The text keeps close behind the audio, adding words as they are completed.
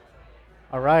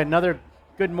All right, another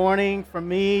good morning from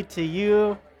me to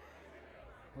you.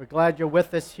 We're glad you're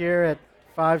with us here at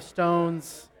Five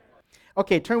Stones.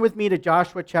 Okay, turn with me to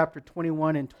Joshua chapter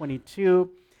 21 and 22.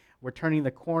 We're turning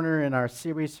the corner in our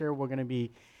series here. We're going to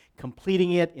be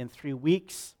completing it in 3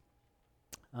 weeks.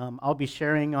 I'll be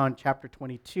sharing on chapter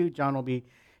 22. John will be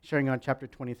sharing on chapter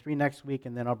 23 next week,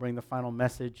 and then I'll bring the final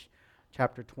message,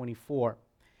 chapter 24.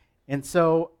 And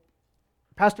so,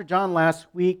 Pastor John last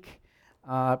week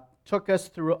took us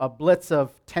through a blitz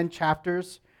of 10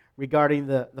 chapters regarding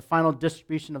the final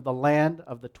distribution of the land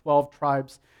of the 12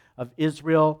 tribes of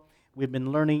Israel. We've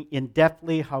been learning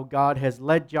in-depthly how God has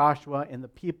led Joshua and the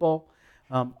people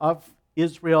of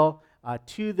Israel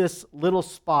to this little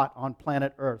spot on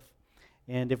planet Earth.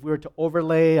 And if we were to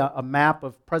overlay a map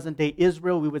of present-day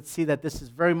Israel, we would see that this is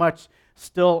very much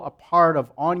still a part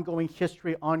of ongoing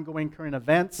history, ongoing current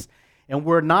events. And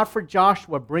were it not for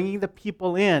Joshua bringing the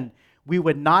people in, we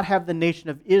would not have the nation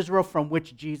of Israel from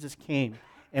which Jesus came,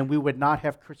 and we would not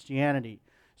have Christianity.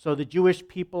 So the Jewish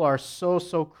people are so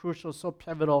crucial, so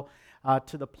pivotal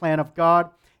to the plan of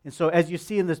God. And so as you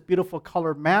see in this beautiful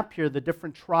colored map here, the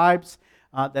different tribes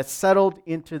that settled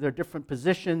into their different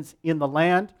positions in the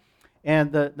land.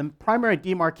 And the primary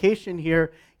demarcation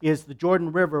here is the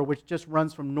Jordan River, which just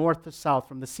runs from north to south,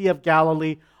 from the Sea of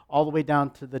Galilee all the way down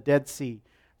to the Dead Sea.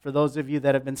 For those of you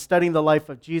that have been studying the life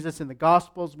of Jesus in the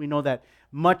Gospels, we know that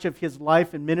much of his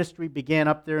life and ministry began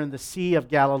up there in the Sea of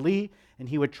Galilee, and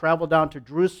he would travel down to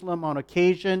Jerusalem on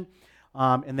occasion,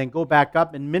 and then go back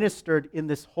up and ministered in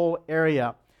this whole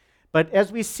area. But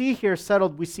as we see here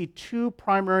settled, we see two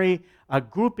primary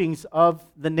groupings of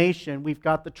the nation. We've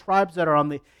got the tribes that are on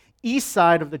the east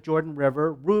side of the Jordan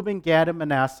River, Reuben, Gad, and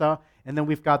Manasseh, and then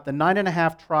we've got the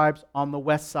 9.5 tribes on the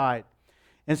west side.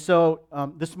 And so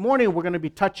this morning we're going to be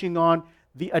touching on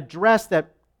the address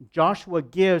that Joshua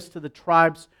gives to the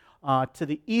tribes to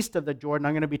the east of the Jordan.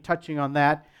 I'm going to be touching on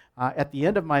that at the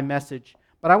end of my message.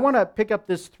 But I want to pick up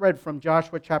this thread from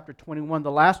Joshua chapter 21,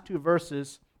 the last 2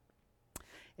 verses.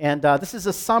 And this is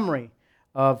a summary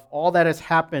of all that has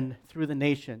happened through the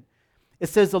nation. It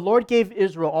says, "The Lord gave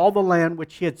Israel all the land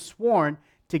which he had sworn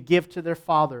to give to their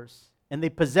fathers, and they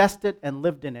possessed it and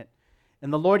lived in it.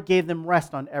 And the Lord gave them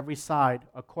rest on every side,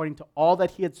 according to all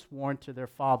that he had sworn to their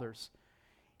fathers.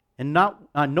 And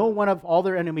no one of all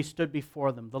their enemies stood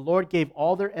before them. The Lord gave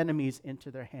all their enemies into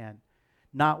their hand.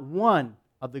 Not one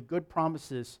of the good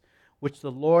promises which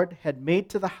the Lord had made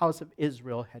to the house of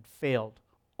Israel had failed.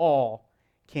 All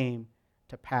came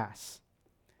to pass."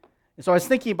 And so I was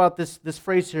thinking about this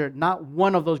phrase here, not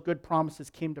one of those good promises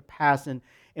came to pass. And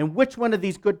which one of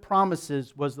these good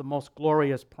promises was the most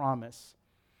glorious promise?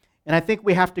 And I think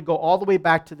we have to go all the way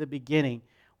back to the beginning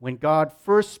when God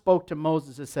first spoke to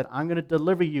Moses and said, I'm going to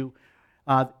deliver you.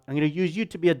 I'm going to use you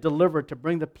to be a deliverer to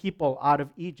bring the people out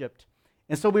of Egypt.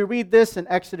 And so we read this in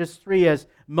Exodus 3 as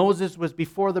Moses was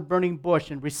before the burning bush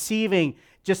and receiving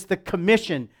just the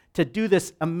commission to do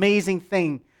this amazing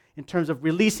thing in terms of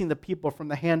releasing the people from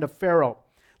the hand of Pharaoh.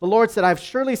 The Lord said, I've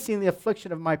surely seen the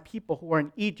affliction of my people who are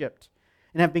in Egypt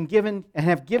and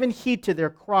have given heed to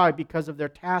their cry because of their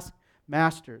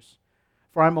taskmasters.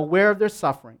 For I'm aware of their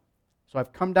suffering. So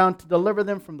I've come down to deliver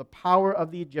them from the power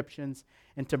of the Egyptians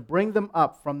and to bring them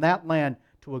up from that land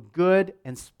to a good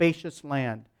and spacious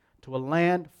land, to a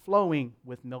land flowing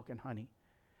with milk and honey.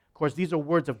 Of course, these are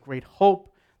words of great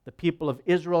hope. The people of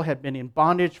Israel had been in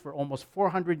bondage for almost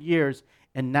 400 years,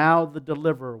 and now the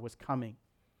deliverer was coming.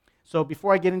 So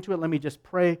before I get into it, let me just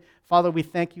pray. Father, we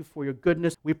thank you for your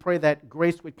goodness. We pray that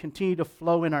grace would continue to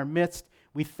flow in our midst.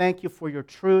 We thank you for your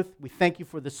truth. We thank you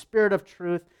for the spirit of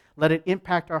truth. Let it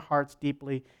impact our hearts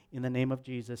deeply. In the name of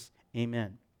Jesus,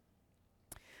 amen.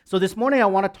 So this morning I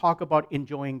want to talk about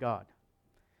enjoying God,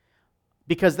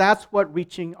 because that's what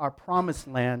reaching our promised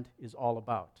land is all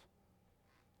about.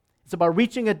 It's about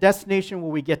reaching a destination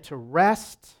where we get to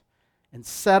rest and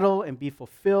settle and be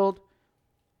fulfilled.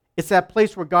 It's that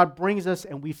place where God brings us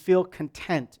and we feel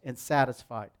content and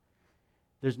satisfied.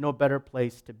 There's no better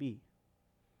place to be.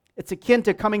 It's akin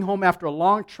to coming home after a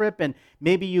long trip and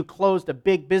maybe you closed a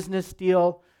big business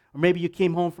deal, or maybe you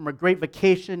came home from a great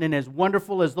vacation, and as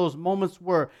wonderful as those moments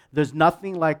were, there's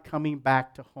nothing like coming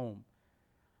back to home.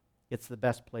 It's the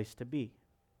best place to be.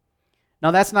 Now,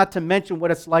 that's not to mention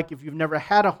what it's like if you've never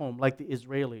had a home like the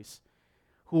Israelis,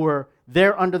 who were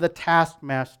there under the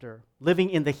taskmaster, living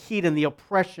in the heat and the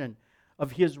oppression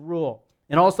of his rule.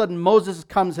 And all of a sudden Moses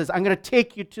comes and says, I'm going to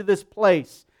take you to this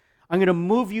place. I'm going to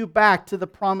move you back to the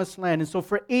promised land. And so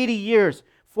for 80 years,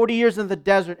 40 years in the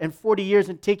desert and 40 years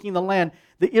in taking the land,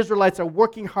 the Israelites are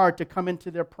working hard to come into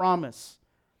their promise.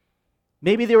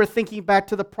 Maybe they were thinking back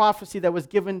to the prophecy that was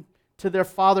given to their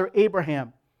father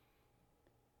Abraham.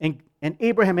 And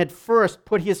Abraham had first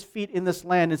put his feet in this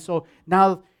land. And so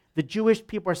now the Jewish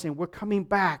people are saying, we're coming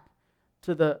back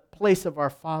to the place of our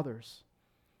fathers.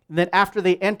 And then after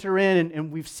they enter in,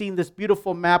 and we've seen this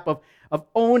beautiful map of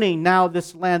owning now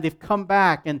this land, they've come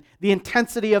back. And the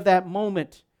intensity of that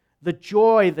moment, the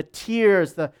joy, the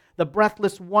tears, the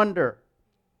breathless wonder,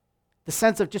 the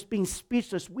sense of just being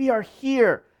speechless. We are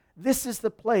here. This is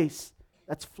the place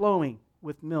that's flowing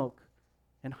with milk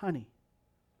and honey.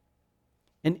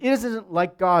 And it isn't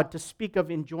like God to speak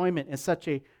of enjoyment in such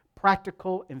a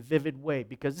practical and vivid way,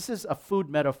 because this is a food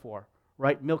metaphor,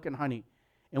 right? Milk and honey.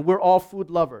 And we're all food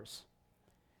lovers.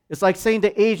 It's like saying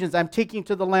to Asians, I'm taking you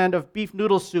to the land of beef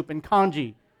noodle soup and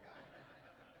congee.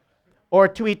 Or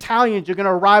to Italians, you're going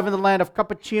to arrive in the land of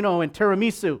cappuccino and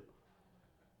tiramisu.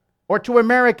 Or to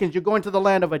Americans, you're going to the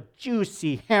land of a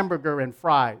juicy hamburger and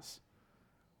fries.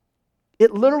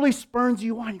 It literally spurs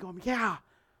you on. You go, yeah,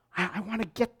 I want to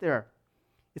get there.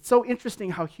 It's so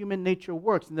interesting how human nature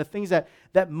works and the things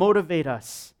that motivate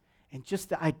us. And just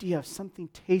the idea of something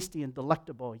tasty and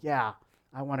delectable. Yeah,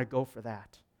 I want to go for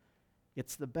that.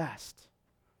 It's the best.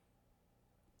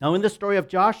 Now, in the story of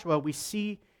Joshua, we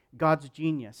see God's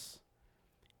genius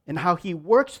and how he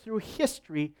works through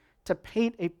history to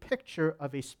paint a picture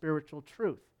of a spiritual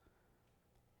truth.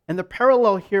 And the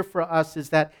parallel here for us is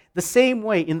that in the same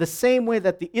way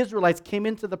that the Israelites came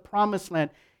into the promised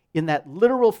land in that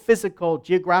literal, physical,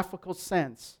 geographical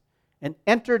sense and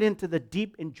entered into the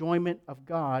deep enjoyment of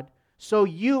God, so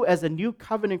you as a new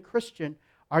covenant Christian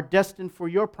are destined for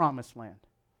your promised land.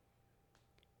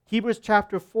 Hebrews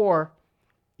chapter 4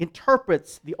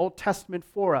 interprets the Old Testament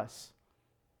for us.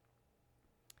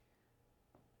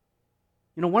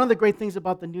 You know, one of the great things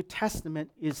about the New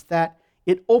Testament is that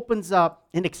it opens up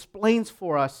and explains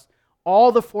for us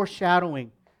all the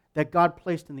foreshadowing that God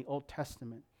placed in the Old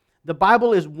Testament. The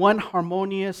Bible is one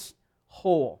harmonious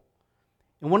whole.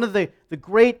 And one of the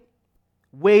great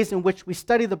ways in which we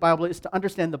study the Bible is to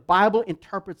understand the Bible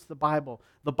interprets the Bible.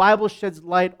 The Bible sheds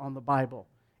light on the Bible.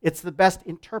 It's the best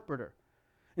interpreter.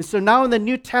 And so now in the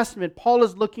New Testament, Paul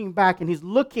is looking back and he's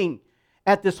looking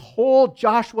at this whole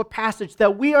Joshua passage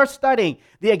that we are studying,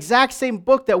 the exact same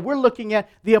book that we're looking at,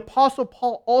 the Apostle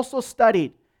Paul also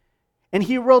studied. And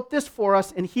he wrote this for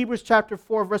us in Hebrews chapter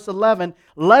 4, verse 11,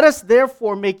 "Let us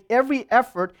therefore make every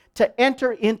effort to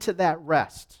enter into that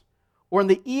rest." Or in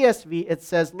the ESV, it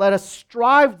says, "Let us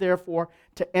strive therefore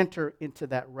to enter into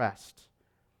that rest."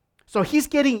 So he's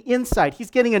getting insight.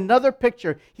 He's getting another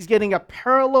picture. He's getting a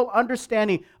parallel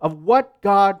understanding of what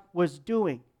God was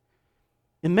doing.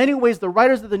 In many ways, the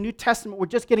writers of the New Testament were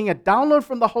just getting a download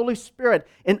from the Holy Spirit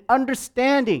and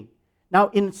understanding, now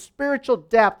in spiritual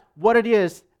depth, what it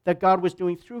is that God was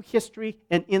doing through history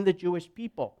and in the Jewish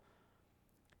people.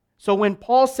 So when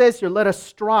Paul says here, let us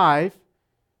strive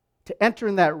to enter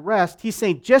in that rest, he's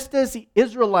saying just as the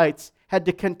Israelites had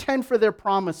to contend for their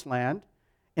promised land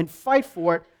and fight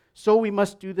for it, so we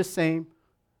must do the same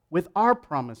with our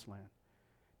promised land.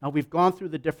 Now, we've gone through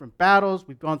the different battles.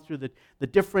 We've gone through the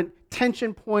different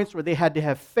tension points where they had to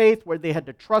have faith, where they had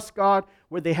to trust God,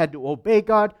 where they had to obey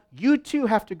God. You too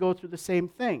have to go through the same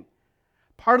thing.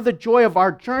 Part of the joy of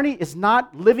our journey is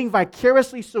not living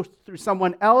vicariously through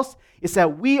someone else. It's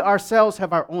that we ourselves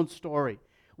have our own story.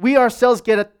 We ourselves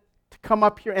get to come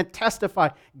up here and testify,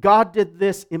 God did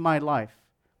this in my life.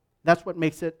 That's what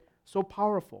makes it so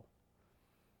powerful.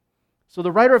 So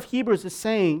the writer of Hebrews is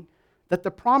saying that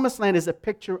the promised land is a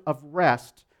picture of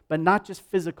rest, but not just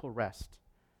physical rest.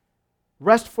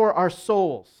 Rest for our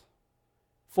souls,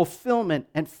 fulfillment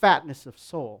and fatness of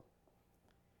soul.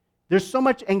 There's so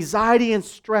much anxiety and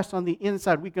stress on the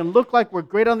inside. We can look like we're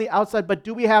great on the outside, but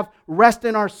do we have rest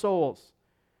in our souls?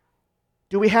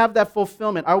 Do we have that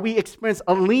fulfillment? Are we experiencing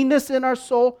a leanness in our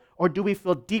soul, or do we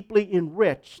feel deeply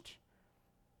enriched?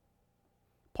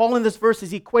 Paul in this verse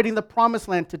is equating the promised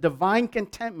land to divine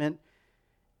contentment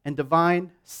and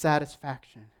divine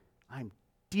satisfaction. I'm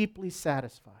deeply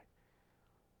satisfied.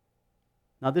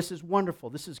 Now, this is wonderful.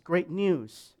 This is great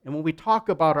news. And when we talk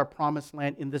about our promised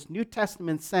land in this New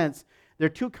Testament sense, there are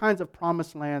two kinds of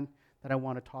promised land that I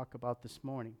want to talk about this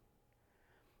morning.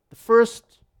 The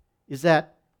first is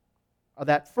that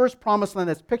first promised land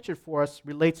that's pictured for us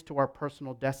relates to our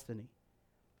personal destiny.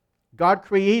 God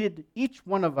created each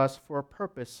one of us for a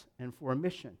purpose and for a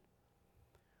mission.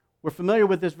 We're familiar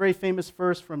with this very famous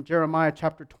verse from Jeremiah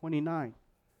chapter 29,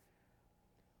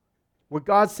 where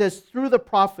God says through the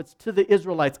prophets to the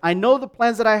Israelites, I know the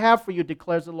plans that I have for you,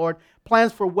 declares the Lord,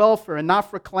 plans for welfare and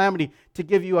not for calamity, to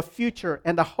give you a future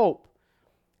and a hope.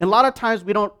 And a lot of times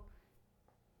we don't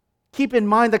keep in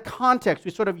mind the context.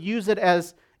 We sort of use it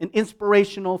as an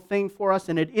inspirational thing for us,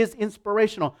 and it is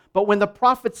inspirational. But when the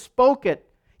prophet spoke it,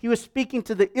 he was speaking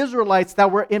to the Israelites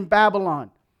that were in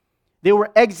Babylon. They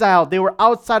were exiled. They were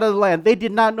outside of the land. They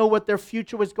did not know what their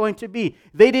future was going to be.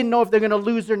 They didn't know if they're going to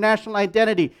lose their national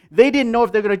identity. They didn't know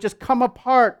if they're going to just come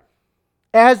apart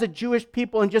as a Jewish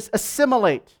people and just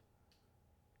assimilate.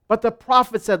 But the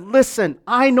prophet said, listen,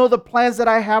 I know the plans that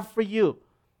I have for you.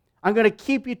 I'm going to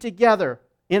keep you together,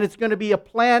 and it's going to be a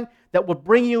plan that will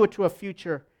bring you into a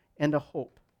future and a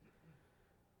hope.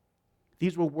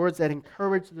 These were words that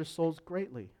encouraged their souls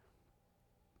greatly.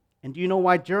 And do you know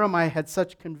why Jeremiah had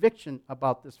such conviction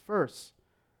about this verse?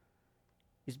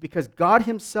 It's because God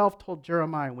himself told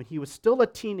Jeremiah when he was still a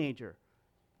teenager,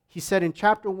 he said in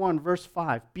chapter 1, verse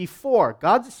 5, before,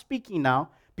 God's speaking now,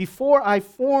 before I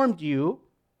formed you,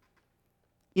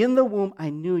 in the womb I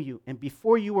knew you, and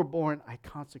before you were born, I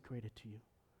consecrated to you.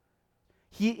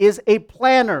 He is a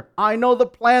planner. I know the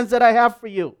plans that I have for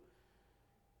you.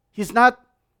 He's not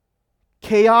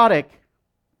chaotic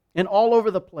and all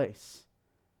over the place.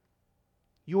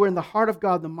 You are in the heart of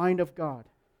God, the mind of God.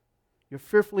 You're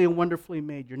fearfully and wonderfully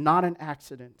made. You're not an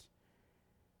accident.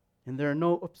 And there are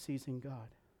no oopsies in God.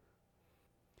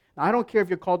 Now, I don't care if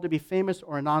you're called to be famous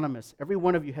or anonymous. Every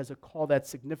one of you has a call that's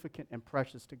significant and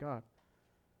precious to God.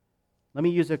 Let me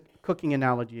use a cooking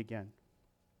analogy again.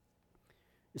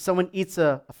 If someone eats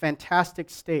a fantastic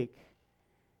steak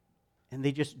and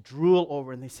they just drool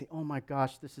over and they say, oh my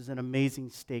gosh, this is an amazing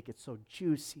steak. It's so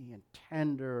juicy and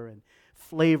tender and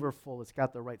flavorful. It's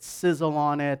got the right sizzle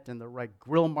on it and the right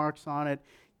grill marks on it.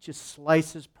 It just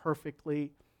slices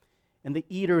perfectly. And the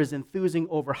eater is enthusing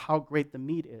over how great the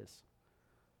meat is.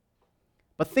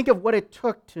 But think of what it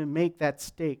took to make that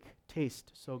steak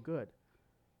taste so good.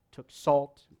 It took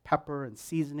salt, pepper, and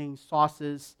seasoning,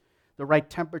 sauces, the right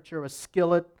temperature, a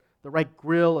skillet, the right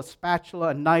grill, a spatula,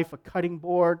 a knife, a cutting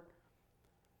board.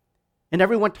 And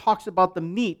everyone talks about the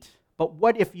meat, but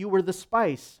what if you were the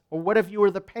spice? Or what if you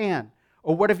were the pan?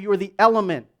 Or what if you were the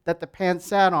element that the pan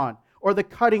sat on? Or the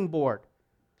cutting board?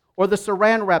 Or the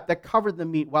saran wrap that covered the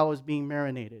meat while it was being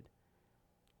marinated?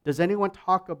 Does anyone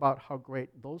talk about how great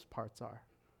those parts are?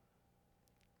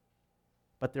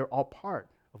 But they're all part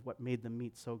of what made the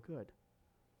meat so good.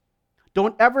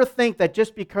 Don't ever think that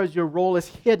just because your role is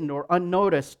hidden or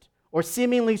unnoticed or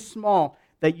seemingly small,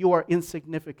 that you are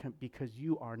insignificant, because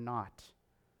you are not.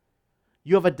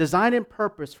 You have a design and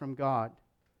purpose from God,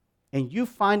 and you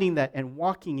finding that and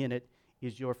walking in it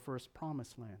is your first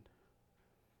promised land.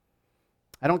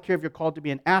 I don't care if you're called to be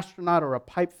an astronaut or a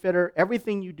pipe fitter.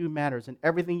 Everything you do matters, and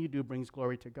everything you do brings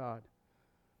glory to God.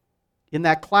 In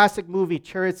that classic movie,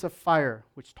 Chariots of Fire,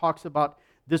 which talks about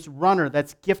this runner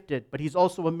that's gifted, but he's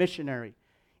also a missionary.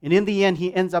 And in the end,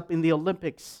 he ends up in the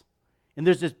Olympics. And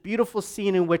there's this beautiful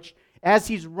scene in which, as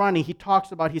he's running, he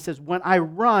talks about, he says, when I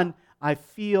run, I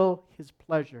feel his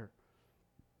pleasure.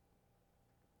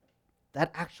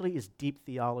 That actually is deep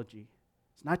theology.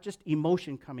 It's not just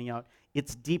emotion coming out.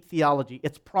 It's deep theology.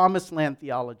 It's promised land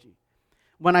theology.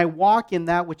 When I walk in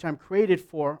that which I'm created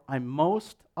for, I'm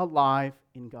most alive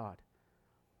in God.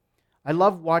 I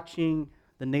love watching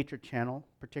the Nature Channel,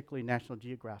 particularly National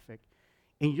Geographic,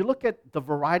 and you look at the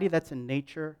variety that's in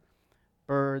nature,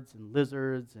 birds and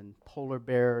lizards and polar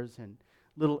bears and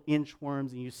little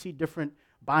inchworms, and you see different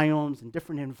biomes and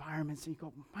different environments, and you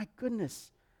go, my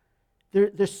goodness,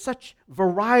 there's such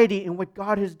variety in what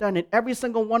God has done, and every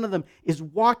single one of them is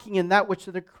walking in that which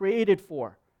they're created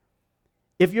for.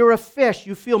 If you're a fish,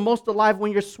 you feel most alive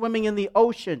when you're swimming in the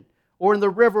ocean or in the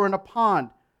river or in a pond.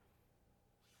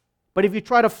 But if you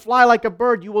try to fly like a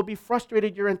bird, you will be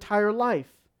frustrated your entire life.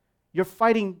 You're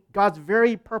fighting God's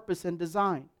very purpose and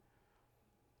design.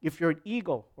 If you're an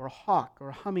eagle or a hawk or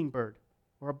a hummingbird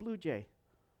or a blue jay,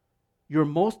 you're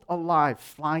most alive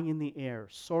flying in the air,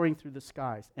 soaring through the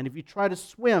skies. And if you try to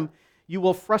swim, you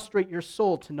will frustrate your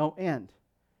soul to no end.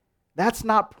 That's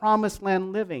not promised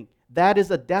land living. That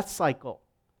is a death cycle.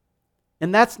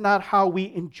 And that's not how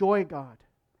we enjoy God.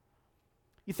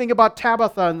 You think about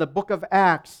Tabitha in the book of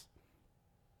Acts,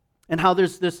 and how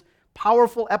there's this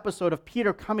powerful episode of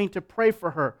Peter coming to pray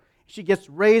for her. She gets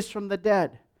raised from the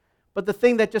dead. But the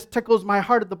thing that just tickles my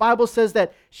heart, the Bible says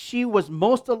that she was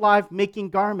most alive making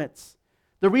garments.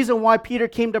 The reason why Peter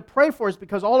came to pray for her is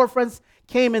because all her friends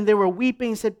came and they were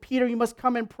weeping and said, Peter, you must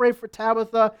come and pray for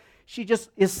Tabitha. She just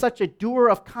is such a doer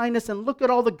of kindness, and look at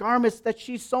all the garments that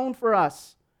she's sewn for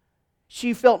us.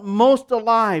 She felt most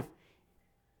alive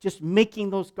just making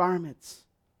those garments.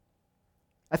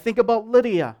 I think about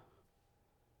Lydia,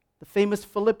 the famous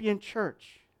Philippian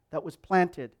church that was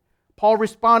planted. Paul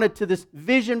responded to this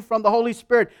vision from the Holy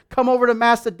Spirit. Come over to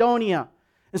Macedonia.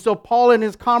 And so Paul and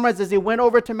his comrades, as they went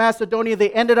over to Macedonia,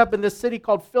 they ended up in this city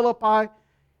called Philippi.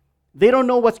 They don't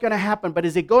know what's going to happen, but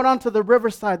as they go down to the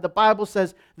riverside, the Bible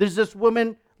says there's this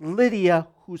woman, Lydia,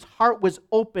 whose heart was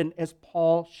open as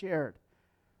Paul shared.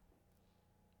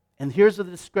 And here's the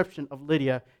description of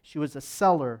Lydia. She was a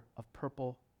seller of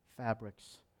purple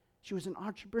fabrics. She was an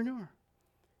entrepreneur.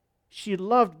 She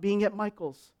loved being at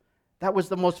Michael's. That was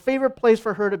the most favorite place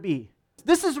for her to be.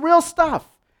 This is real stuff.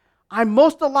 I'm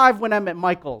most alive when I'm at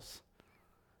Michael's.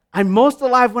 I'm most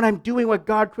alive when I'm doing what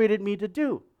God created me to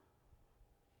do.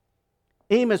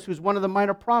 Amos, who's one of the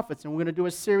minor prophets, and we're going to do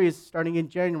a series starting in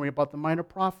January about the minor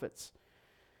prophets.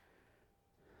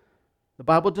 The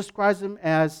Bible describes him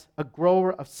as a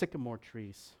grower of sycamore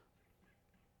trees.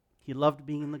 He loved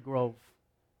being in the grove.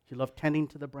 He loved tending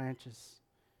to the branches.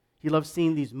 He loved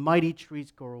seeing these mighty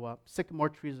trees grow up. Sycamore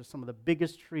trees are some of the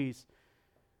biggest trees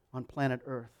on planet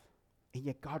Earth. And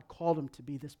yet God called him to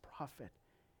be this prophet.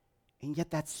 And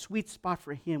yet that sweet spot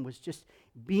for him was just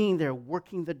being there,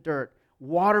 working the dirt,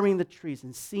 watering the trees,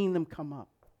 and seeing them come up.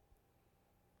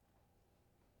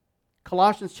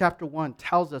 Colossians chapter 1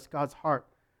 tells us God's heart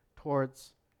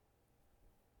towards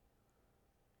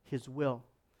his will.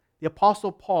 The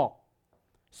Apostle Paul,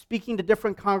 speaking to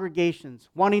different congregations,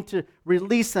 wanting to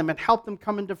release them and help them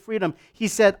come into freedom, he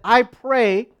said, I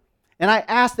pray and I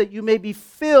ask that you may be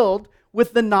filled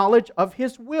with the knowledge of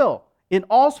his will in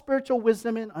all spiritual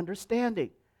wisdom and understanding.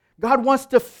 God wants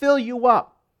to fill you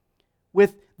up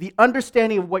with the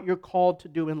understanding of what you're called to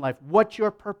do in life, what your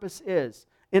purpose is.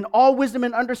 In all wisdom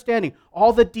and understanding,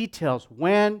 all the details,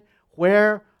 when,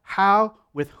 where, how,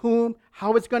 with whom,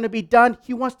 how it's going to be done.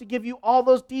 He wants to give you all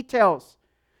those details.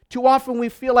 Too often we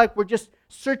feel like we're just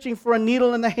searching for a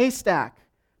needle in the haystack,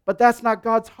 but that's not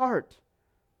God's heart.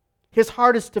 His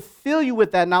heart is to fill you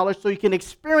with that knowledge so you can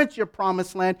experience your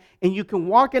promised land and you can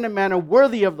walk in a manner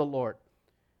worthy of the Lord,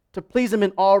 to please him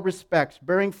in all respects,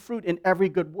 bearing fruit in every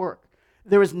good work.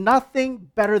 There is nothing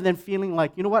better than feeling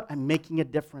like, you know what, I'm making a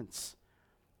difference.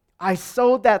 I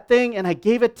sewed that thing and I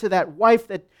gave it to that wife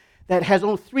that has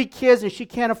only 3 kids and she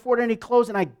can't afford any clothes,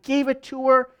 and I gave it to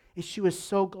her and she was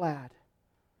so glad.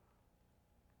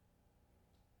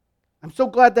 I'm so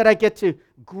glad that I get to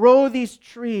grow these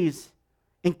trees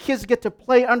and kids get to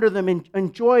play under them and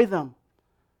enjoy them.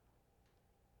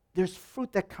 There's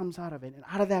fruit that comes out of it, and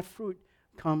out of that fruit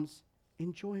comes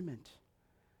enjoyment.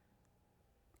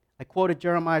 I quoted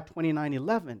Jeremiah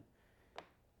 29:11,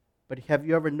 but have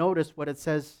you ever noticed what it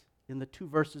says in the 2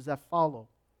 verses that follow?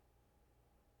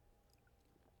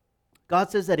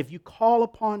 God says that if you call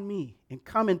upon me and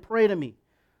come and pray to me,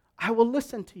 I will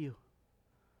listen to you.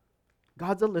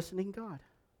 God's a listening God.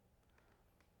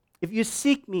 If you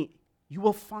seek me, you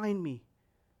will find me.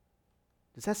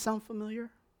 Does that sound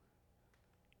familiar?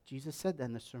 Jesus said that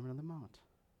in the Sermon on the Mount.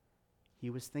 He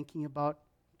was thinking about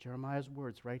Jeremiah's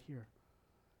words right here.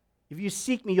 If you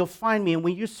seek me, you'll find me. And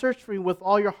when you search for me with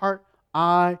all your heart,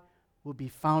 I will be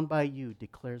found by you,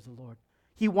 declares the Lord.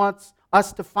 He wants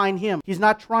us to find him. He's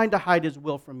not trying to hide his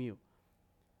will from you.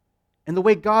 And the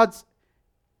way God's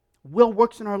will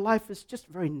works in our life is just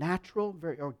very natural,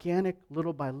 very organic,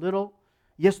 little by little.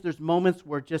 Yes, there's moments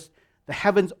where just the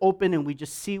heavens open and we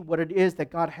just see what it is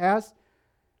that God has.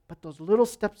 But those little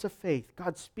steps of faith,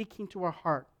 God speaking to our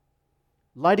heart,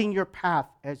 lighting your path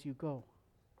as you go.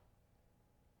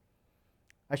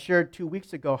 I shared 2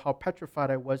 weeks ago how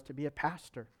petrified I was to be a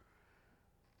pastor.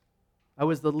 I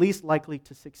was the least likely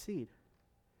to succeed.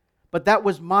 But that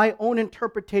was my own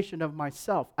interpretation of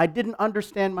myself. I didn't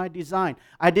understand my design.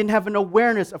 I didn't have an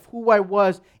awareness of who I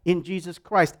was in Jesus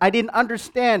Christ. I didn't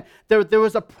understand there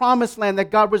was a promised land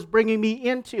that God was bringing me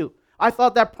into. I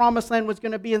thought that promised land was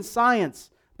going to be in science.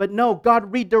 But no,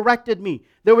 God redirected me.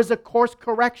 There was a course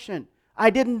correction. I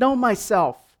didn't know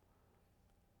myself.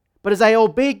 But as I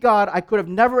obeyed God, I could have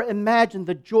never imagined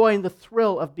the joy and the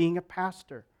thrill of being a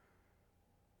pastor,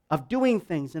 of doing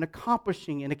things and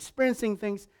accomplishing and experiencing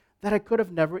things that I could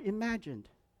have never imagined.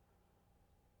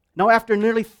 Now, after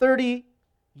nearly 30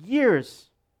 years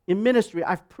in ministry,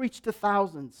 I've preached to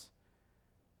thousands.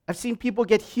 I've seen people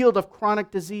get healed of chronic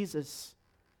diseases,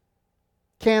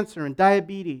 cancer and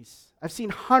diabetes. I've seen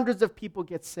hundreds of people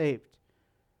get saved.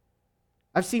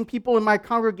 I've seen people in my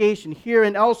congregation here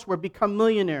and elsewhere become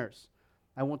millionaires.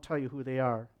 I won't tell you who they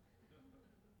are.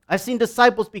 I've seen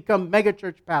disciples become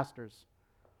megachurch pastors.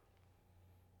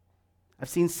 I've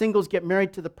seen singles get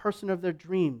married to the person of their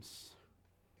dreams.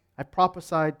 I've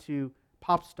prophesied to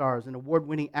pop stars and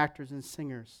award-winning actors and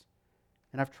singers.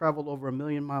 And I've traveled over 1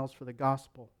 million miles for the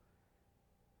gospel.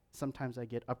 Sometimes I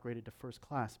get upgraded to first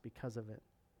class because of it.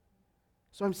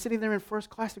 So I'm sitting there in first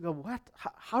class and go, what?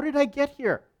 How did I get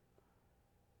here?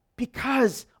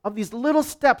 because of these little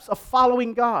steps of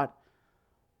following God.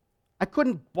 I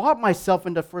couldn't bought myself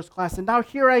into first class, and now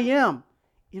here I am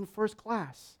in first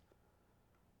class.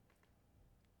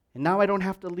 And now I don't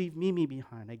have to leave Mimi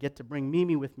behind. I get to bring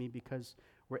Mimi with me because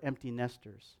we're empty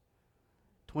nesters.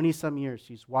 20-some years,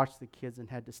 she's watched the kids and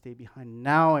had to stay behind.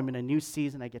 Now I'm in a new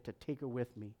season. I get to take her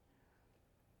with me.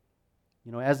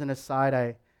 You know, as an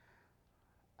aside,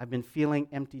 I've been feeling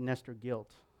empty nester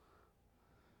guilt.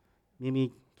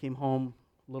 Mimi came home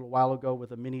a little while ago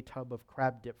with a mini tub of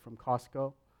crab dip from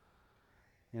Costco.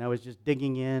 And I was just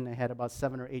digging in. I had about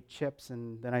 7 or 8 chips,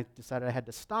 and then I decided I had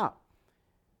to stop.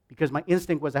 Because my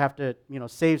instinct was I have to,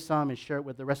 save some and share it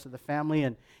with the rest of the family.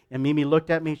 And Mimi looked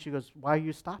at me, and she goes, "Why are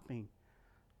you stopping?"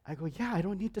 I go, "Yeah, I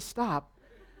don't need to stop."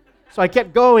 So I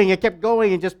kept going,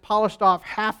 and just polished off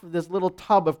half of this little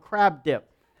tub of crab dip.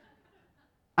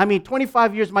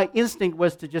 25 years, my instinct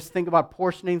was to just think about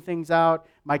portioning things out.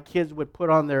 My kids would put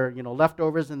on their,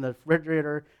 leftovers in the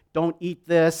refrigerator. Don't eat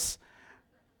this.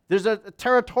 There's a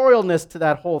territorialness to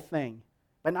that whole thing.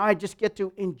 But now I just get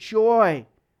to enjoy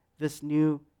this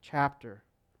new chapter.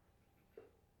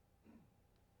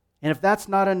 And if that's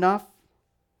not enough,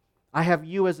 I have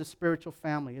you as a spiritual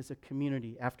family, as a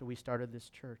community after we started this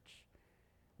church.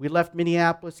 We left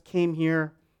Minneapolis, came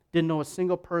here, didn't know a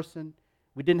single person.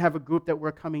 We didn't have a group that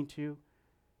we're coming to.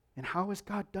 And how has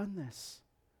God done this?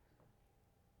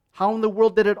 How in the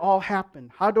world did it all happen?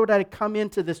 How did I come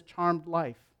into this charmed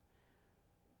life?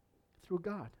 Through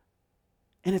God.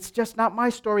 And it's just not my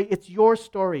story, it's your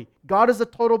story. God is a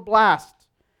total blast.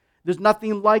 There's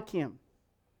nothing like Him.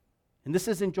 And this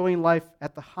is enjoying life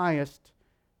at the highest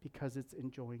because it's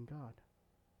enjoying God.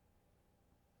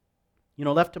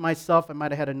 Left to myself, I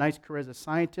might have had a nice career as a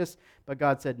scientist, but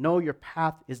God said, no, your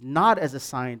path is not as a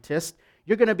scientist.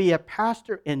 You're going to be a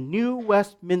pastor in New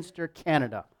Westminster,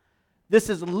 Canada. This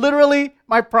is literally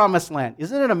my promised land.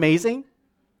 Isn't it amazing?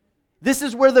 This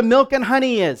is where the milk and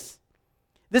honey is.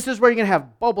 This is where you're going to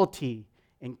have bubble tea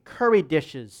and curry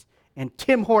dishes and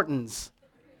Tim Hortons.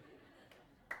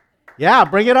 Yeah,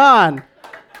 bring it on.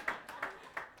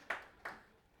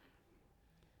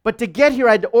 But to get here,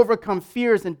 I had to overcome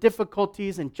fears and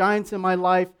difficulties and giants in my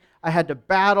life. I had to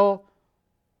battle.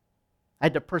 I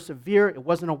had to persevere. It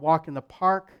wasn't a walk in the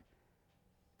park.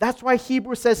 That's why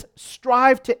Hebrews says,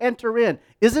 strive to enter in.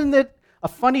 Isn't it a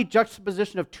funny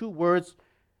juxtaposition of two words,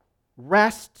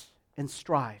 rest and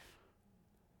strive?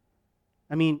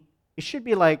 It should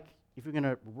be like, if you're going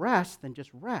to rest, then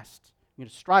just rest. You're going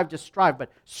to strive, just strive.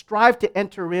 But strive to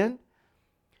enter in.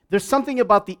 There's something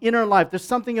about the inner life. There's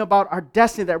something about our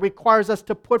destiny that requires us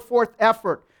to put forth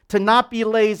effort, to not be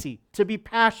lazy, to be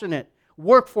passionate,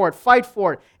 work for it, fight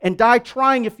for it, and die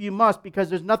trying if you must, because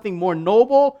there's nothing more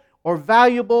noble or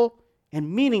valuable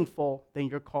and meaningful than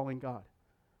your calling God.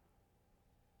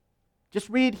 Just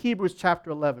read Hebrews chapter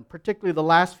 11, particularly the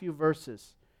last few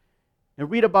verses,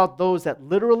 and read about those that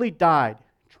literally died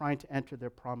trying to enter their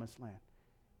promised land.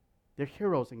 They're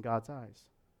heroes in God's eyes.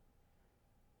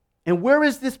 And where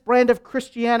is this brand of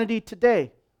Christianity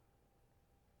today?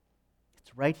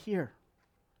 It's right here,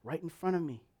 right in front of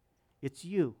me. It's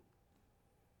you.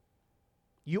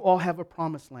 You all have a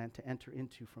promised land to enter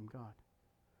into from God.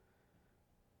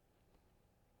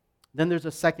 Then there's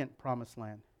a second promised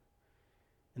land.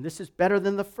 And this is better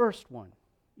than the first one,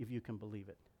 if you can believe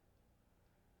it.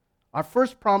 Our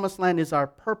first promised land is our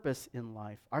purpose in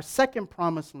life. Our second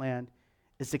promised land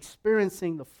is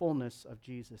experiencing the fullness of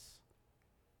Jesus.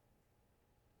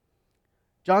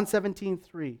 John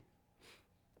 17:3.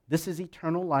 This is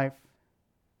eternal life,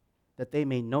 that they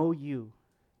may know you,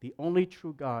 the only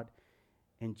true God,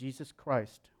 and Jesus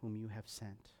Christ, whom you have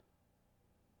sent.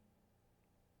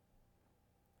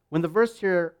 When the verse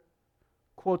here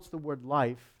quotes the word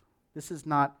life, this is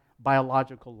not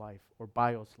biological life or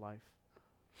bios life.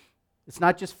 It's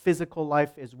not just physical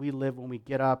life as we live when we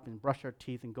get up and brush our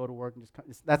teeth and go to work.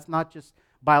 That's not just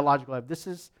biological life. This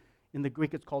is, in the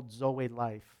Greek, it's called Zoe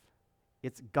life.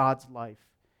 It's God's life.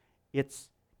 It's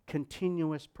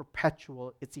continuous,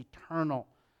 perpetual. It's eternal.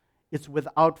 It's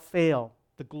without fail.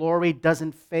 The glory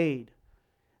doesn't fade.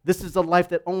 This is a life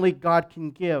that only God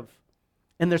can give.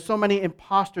 And there's so many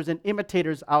imposters and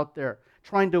imitators out there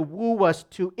trying to woo us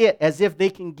to it as if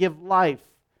they can give life.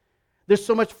 There's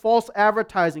so much false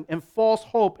advertising and false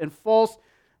hope and false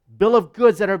bill of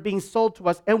goods that are being sold to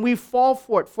us, and we fall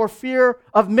for it for fear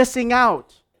of missing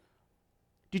out.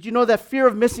 Did you know that fear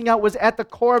of missing out was at the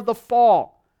core of the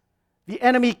fall? The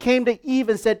enemy came to Eve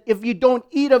and said, if you don't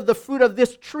eat of the fruit of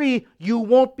this tree, you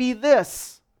won't be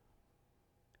this.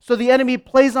 So the enemy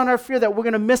plays on our fear that we're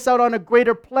going to miss out on a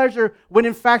greater pleasure when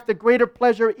in fact the greater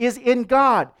pleasure is in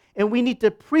God. And we need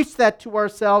to preach that to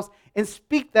ourselves and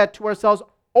speak that to ourselves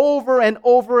over and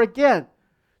over again,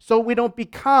 so we don't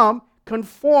become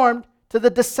conformed to the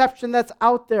deception that's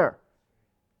out there.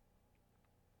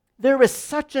 There is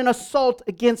such an assault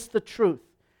against the truth.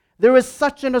 There is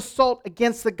such an assault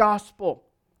against the gospel.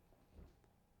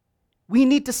 We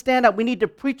need to stand up. We need to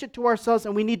preach it to ourselves,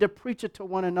 and we need to preach it to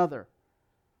one another.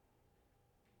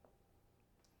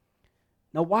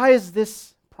 Now, why is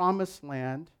this promised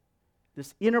land,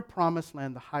 this inner promised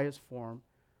land, the highest form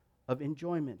of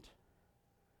enjoyment?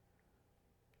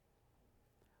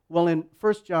 Well, in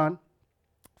 3 John,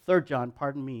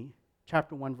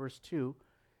 chapter 1, verse 2,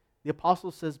 the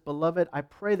apostle says, "Beloved, I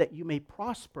pray that you may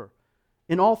prosper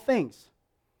in all things."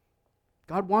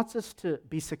 God wants us to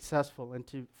be successful and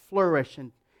to flourish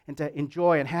and to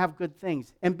enjoy and have good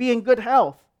things and be in good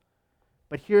health.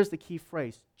 But here's the key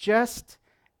phrase: just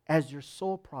as your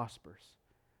soul prospers.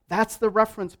 That's the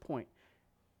reference point.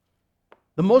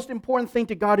 The most important thing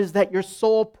to God is that your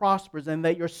soul prospers and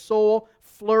that your soul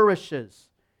flourishes.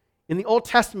 In the Old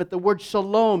Testament, the word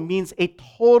shalom means a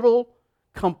total,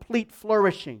 complete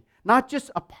flourishing. Not just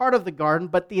a part of the garden,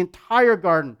 but the entire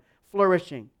garden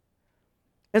flourishing.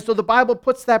 And so the Bible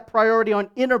puts that priority on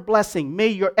inner blessing. May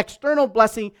your external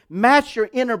blessing match your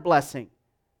inner blessing.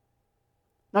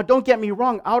 Now, don't get me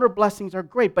wrong, outer blessings are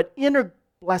great, but inner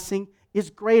blessing is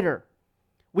greater.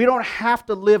 We don't have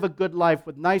to live a good life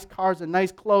with nice cars and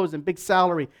nice clothes and big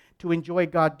salary to enjoy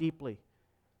God deeply.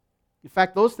 In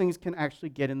fact, those things can actually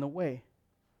get in the way.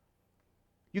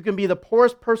 You can be the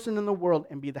poorest person in the world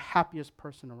and be the happiest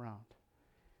person around.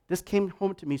 This came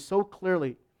home to me so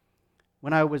clearly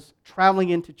when I was traveling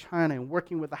into China and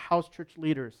working with the house church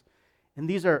leaders. And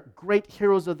these are great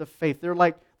heroes of the faith. They're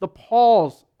like the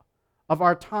Pauls of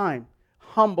our time,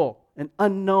 humble and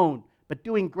unknown, but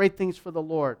doing great things for the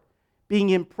Lord, being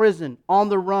in prison, on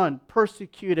the run,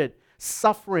 persecuted,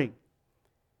 suffering,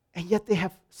 and yet they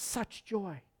have such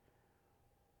joy.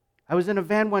 I was in a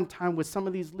van one time with some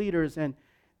of these leaders, and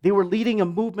they were leading a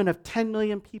movement of 10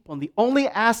 million people, and the only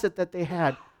asset that they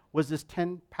had was this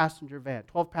 12-passenger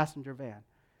van.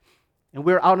 And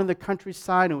we were out in the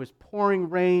countryside, and it was pouring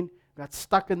rain, got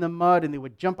stuck in the mud, and they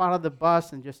would jump out of the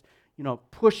bus and just,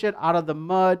 push it out of the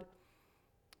mud.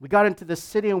 We got into the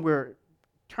city, and we were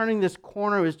turning this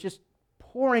corner. It was just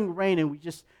pouring rain, and we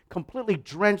just completely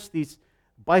drenched these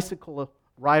bicycle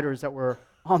riders that were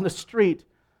on the street.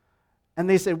 And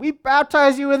they said, "We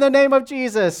baptize you in the name of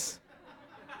Jesus."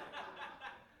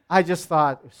 I just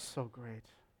thought, it was so great.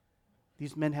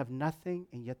 These men have nothing,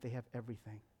 and yet they have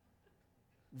everything.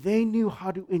 They knew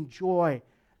how to enjoy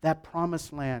that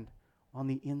promised land on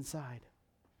the inside.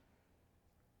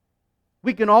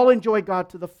 We can all enjoy God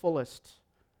to the fullest,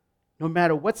 no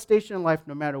matter what station in life,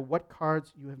 no matter what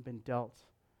cards you have been dealt.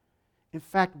 In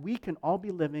fact, we can all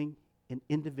be living in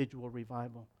individual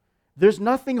revival. There's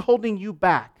nothing holding you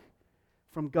back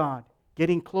from God,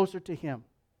 getting closer to Him,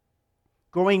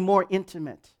 growing more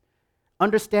intimate,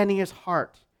 understanding His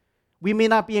heart. We may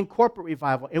not be in corporate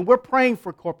revival, and we're praying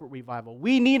for corporate revival.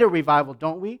 We need a revival,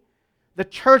 don't we? The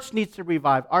church needs to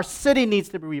revive. Our city needs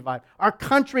to be revived. Our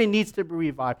country needs to be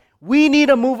revived. We need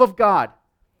a move of God.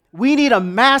 We need a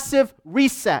massive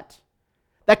reset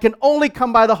that can only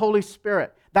come by the Holy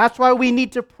Spirit. That's why we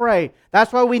need to pray.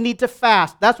 That's why we need to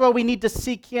fast. That's why we need to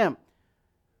seek Him.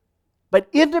 But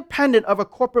independent of a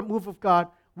corporate move of God,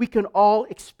 we can all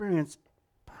experience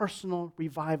personal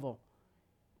revival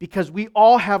because we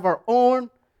all have our own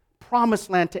promised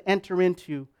land to enter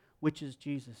into, which is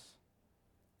Jesus.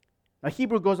 Now,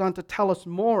 Hebrew goes on to tell us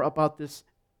more about this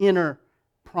inner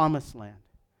promised land,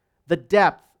 the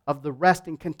depth of the rest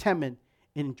and contentment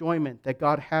and enjoyment that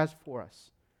God has for us.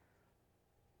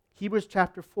 Hebrews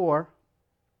chapter 4,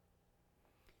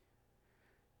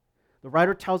 the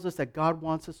writer tells us that God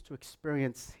wants us to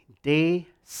experience day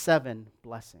 7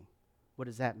 blessing. What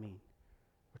does that mean?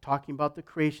 We're talking about the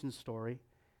creation story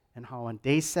and how on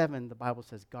day 7, the Bible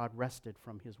says God rested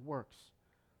from His works.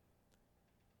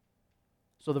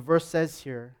 So the verse says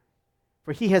here,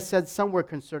 "For He has said somewhere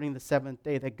concerning the 7th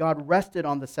day that God rested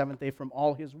on the 7th day from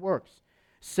all His works.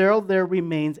 So there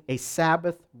remains a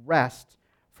Sabbath rest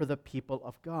for the people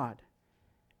of God."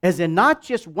 As in not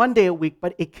just one day a week,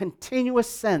 but a continuous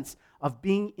sense of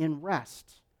being in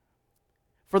rest.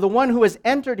 For the one who has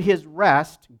entered His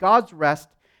rest, God's rest,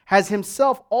 has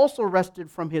himself also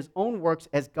rested from his own works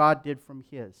as God did from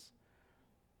His.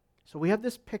 So we have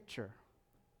this picture,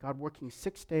 God working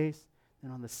 6 days,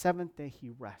 and on the 7th day He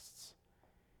rests.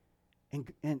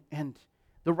 And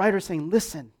the writer's saying,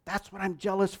 listen, that's what I'm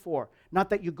jealous for. Not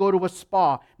that you go to a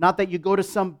spa, not that you go to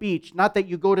some beach, not that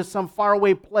you go to some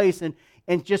faraway place and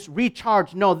and just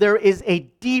recharge. No, there is a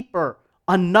deeper,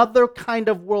 another kind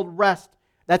of world rest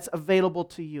that's available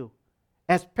to you,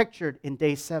 as pictured in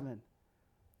day 7.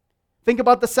 Think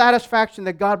about the satisfaction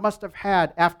that God must have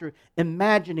had after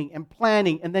imagining and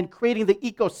planning and then creating the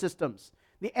ecosystems,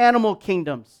 the animal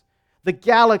kingdoms, the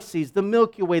galaxies, the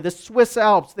Milky Way, the Swiss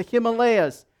Alps, the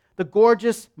Himalayas, the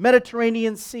gorgeous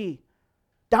Mediterranean Sea,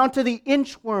 down to the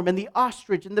inchworm and the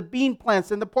ostrich and the bean plants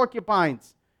and the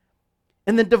porcupines,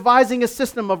 and then devising a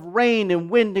system of rain and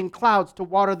wind and clouds to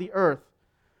water the earth,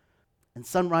 and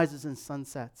sunrises and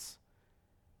sunsets.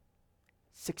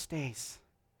 6 days.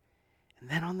 And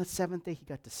then on the 7th day, he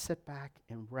got to sit back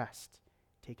and rest,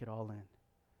 take it all in.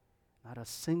 Not a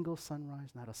single sunrise,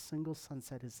 not a single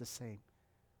sunset is the same.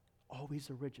 Always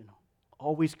original,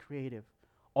 always creative,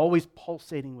 always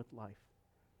pulsating with life.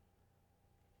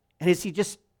 And as he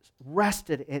just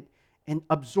rested and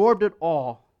absorbed it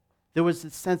all, there was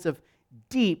this sense of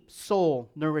deep,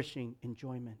 soul-nourishing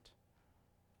enjoyment.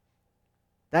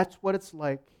 That's what it's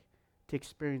like to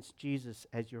experience Jesus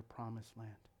as your promised land.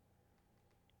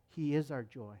 He is our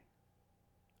joy,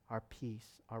 our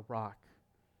peace, our rock,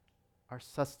 our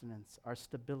sustenance, our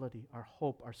stability, our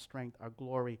hope, our strength, our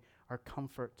glory, our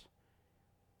comfort.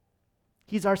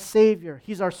 He's our Savior.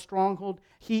 He's our stronghold.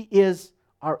 He is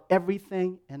our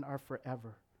everything and our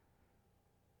forever.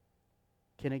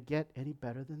 Can it get any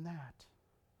better than that?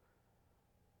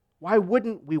 Why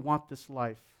wouldn't we want this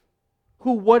life?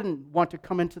 Who wouldn't want to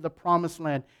come into the promised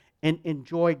land and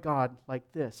enjoy God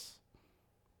like this?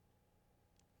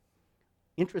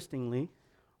 Interestingly,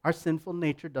 our sinful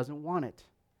nature doesn't want it.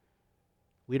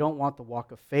 We don't want the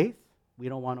walk of faith. We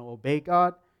don't want to obey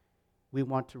God. We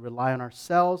want to rely on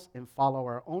ourselves and follow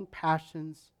our own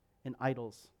passions and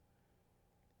idols.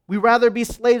 We'd rather be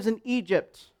slaves in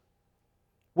Egypt,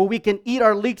 where we can eat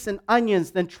our leeks and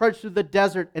onions, than trudge through the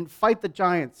desert and fight the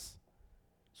giants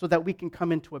so that we can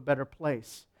come into a better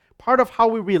place. Part of how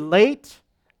we relate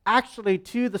actually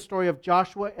to the story of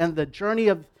Joshua and the journey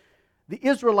of the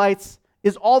Israelites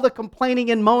is all the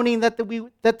complaining and moaning that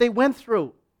they went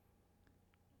through.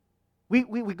 We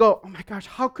go, oh my gosh,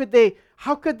 how could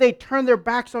they turn their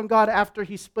backs on God after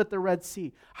he split the Red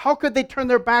Sea? How could they turn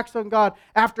their backs on God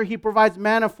after he provides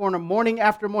manna for them morning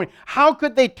after morning? How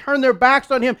could they turn their backs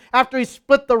on him after he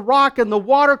split the rock and the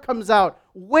water comes out?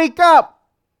 Wake up!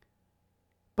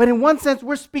 But in one sense,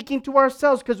 we're speaking to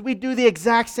ourselves because we do the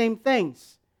exact same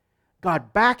things.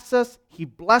 God backs us, he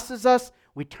blesses us,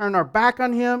 we turn our back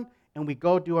on him, and we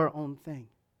go do our own thing.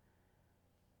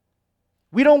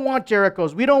 We don't want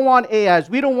Jerichos. We don't want Ai's.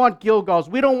 We don't want Gilgals.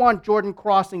 We don't want Jordan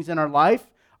crossings in our life.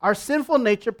 Our sinful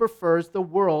nature prefers the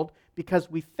world because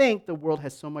we think the world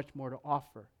has so much more to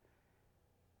offer.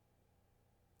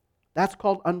 That's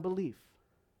called unbelief.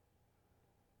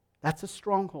 That's a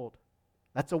stronghold.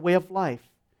 That's a way of life.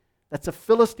 That's a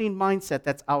Philistine mindset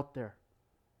that's out there.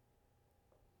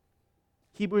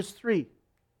 Hebrews 3.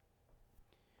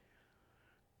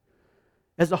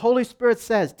 As the Holy Spirit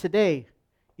says, today,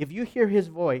 if you hear his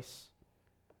voice,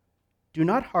 do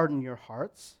not harden your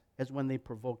hearts as when they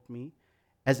provoked me,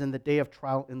 as in the day of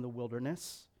trial in the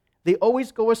wilderness. They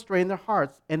always go astray in their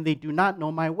hearts, and they do not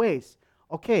know my ways.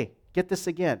 Okay, get this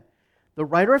again. The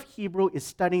writer of Hebrew is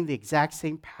studying the exact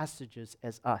same passages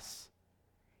as us.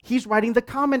 He's writing the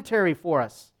commentary for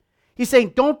us. He's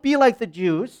saying, don't be like the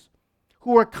Jews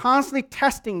who are constantly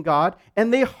testing God,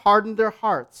 and they hardened their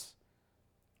hearts.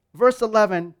 Verse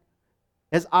 11,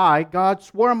 as I, God,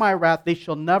 swore in my wrath, they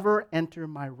shall never enter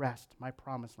my rest, my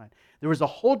promised land. There was a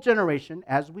whole generation,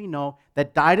 as we know,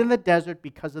 that died in the desert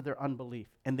because of their unbelief,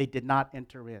 and they did not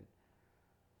enter in.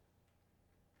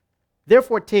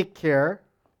 Therefore, take care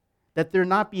that there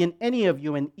not be in any of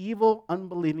you an evil,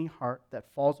 unbelieving heart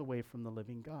that falls away from the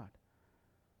living God.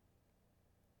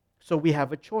 So we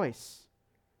have a choice.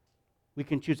 We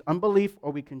can choose unbelief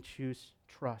or we can choose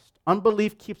trust.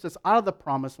 Unbelief keeps us out of the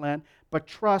promised land, but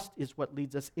trust is what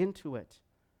leads us into it.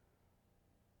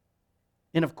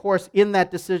 And of course, in that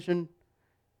decision,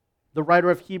 the writer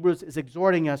of Hebrews is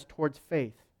exhorting us towards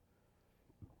faith.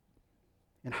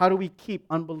 And how do we keep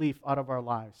unbelief out of our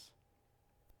lives?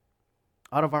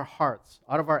 Out of our hearts,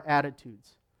 out of our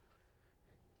attitudes?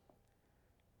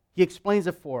 He explains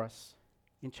it for us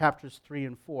in chapters 3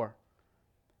 and 4.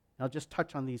 And I'll just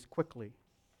touch on these quickly.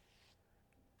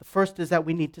 The first is that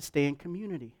we need to stay in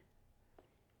community.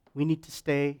 We need to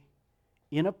stay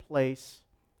in a place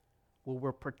where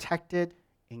we're protected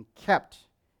and kept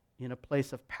in a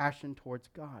place of passion towards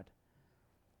God.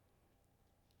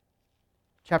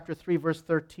 Chapter 3, verse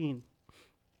 13,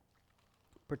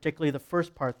 particularly the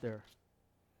first part there.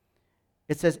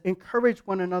 It says, encourage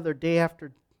one another day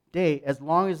after day, as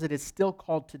long as it is still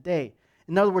called today,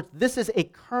 In other words, this is a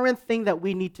current thing that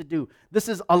we need to do. This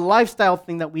is a lifestyle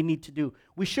thing that we need to do.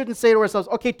 We shouldn't say to ourselves,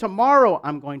 okay, tomorrow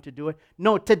I'm going to do it.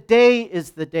 No, today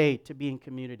is the day to be in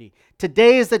community.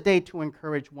 Today is the day to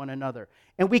encourage one another.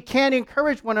 And we can't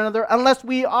encourage one another unless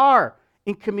we are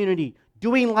in community,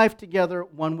 doing life together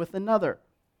one with another.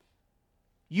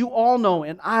 You all know,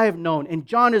 and I've known, and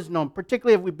John has known,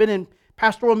 particularly if we've been in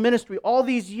pastoral ministry all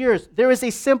these years, there is a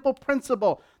simple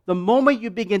principle. The moment you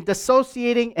begin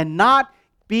dissociating and not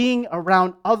being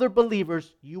around other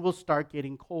believers, you will start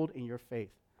getting cold in your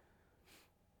faith.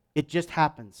 It just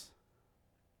happens.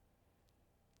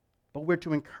 But we're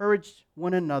to encourage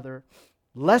one another,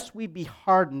 lest we be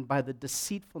hardened by the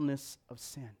deceitfulness of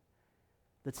sin.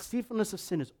 The deceitfulness of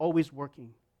sin is always working.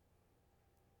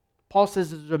 Paul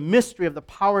says there's a mystery of the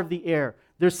power of the air.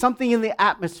 There's something in the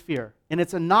atmosphere, and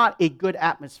it's not a good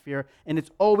atmosphere, and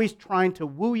it's always trying to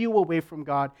woo you away from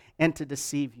God and to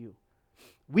deceive you.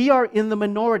 We are in the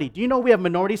minority. Do you know we have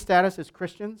minority status as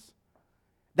Christians?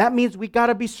 That means we got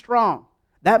to be strong.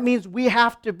 That means we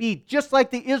have to be just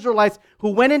like the Israelites who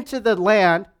went into the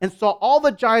land and saw all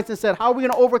the giants and said, how are we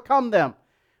going to overcome them?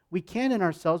 We can in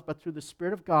ourselves, but through the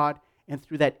Spirit of God and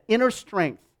through that inner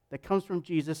strength that comes from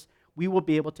Jesus, we will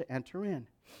be able to enter in.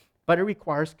 But it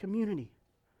requires community.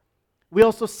 We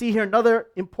also see here another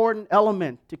important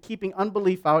element to keeping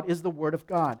unbelief out is the Word of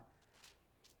God.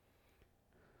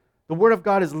 The Word of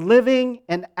God is living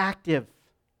and active.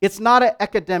 It's not an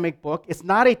academic book. It's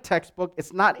not a textbook.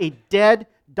 It's not a dead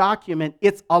document.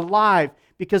 It's alive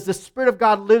because the Spirit of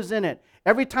God lives in it.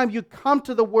 Every time you come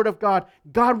to the Word of God,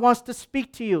 God wants to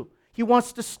speak to you. He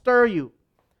wants to stir you.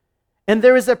 And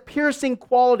there is a piercing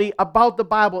quality about the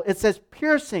Bible. It says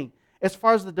piercing as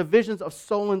far as the divisions of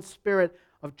soul and spirit,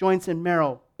 of joints and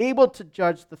marrow, able to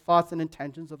judge the thoughts and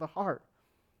intentions of the heart.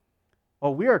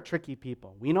 Well, we are tricky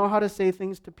people. We know how to say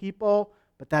things to people,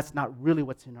 but that's not really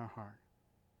what's in our heart.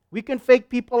 We can fake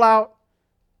people out,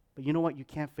 but you know what? You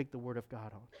can't fake the Word of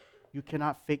God out. You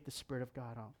cannot fake the Spirit of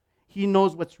God out. He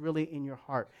knows what's really in your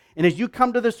heart. And as you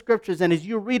come to the Scriptures and as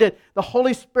you read it, the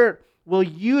Holy Spirit will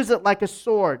use it like a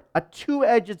sword, a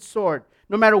two-edged sword.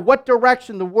 No matter what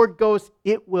direction the Word goes,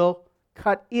 it will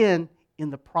cut in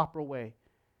the proper way.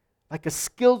 Like a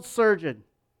skilled surgeon,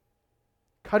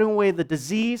 cutting away the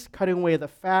disease, cutting away the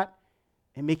fat,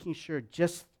 and making sure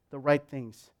just the right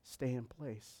things stay in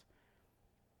place.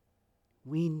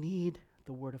 We need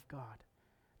the Word of God.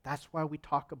 That's why we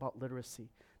talk about literacy.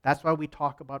 That's why we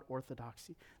talk about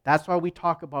orthodoxy. That's why we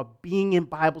talk about being in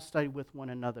Bible study with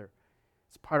one another.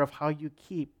 It's part of how you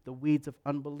keep the weeds of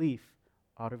unbelief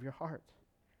out of your heart.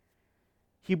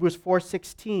 Hebrews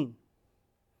 4:16.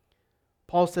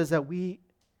 Paul says that we,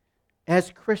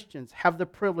 as Christians, have the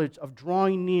privilege of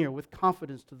drawing near with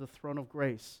confidence to the throne of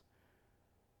grace.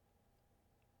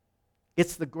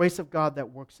 It's the grace of God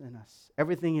that works in us.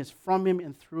 Everything is from Him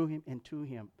and through Him and to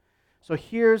Him. So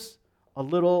here's a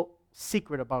little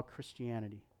secret about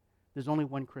Christianity. There's only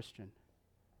one Christian,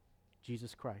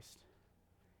 Jesus Christ.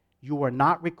 You are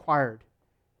not required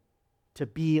to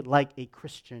be like a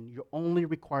Christian. You're only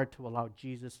required to allow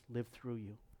Jesus to live through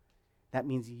you. That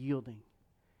means yielding.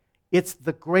 It's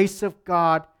the grace of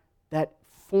God that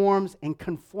forms and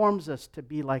conforms us to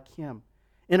be like Him.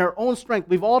 In our own strength,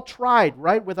 we've all tried,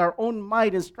 right, with our own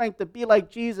might and strength to be like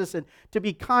Jesus and to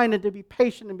be kind and to be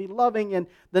patient and be loving. And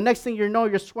the next thing you know,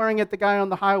 you're swearing at the guy on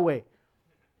the highway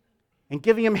and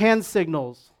giving him hand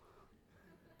signals.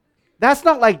 That's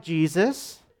not like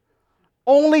Jesus.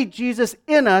 Only Jesus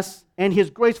in us and His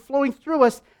grace flowing through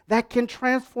us that can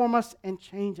transform us and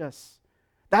change us.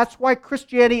 That's why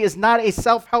Christianity is not a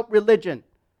self-help religion.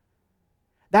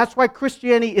 That's why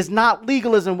Christianity is not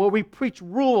legalism where we preach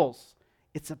rules.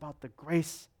 It's about the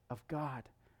grace of God.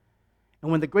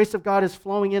 And when the grace of God is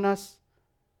flowing in us,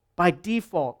 by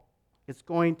default, it's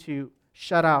going to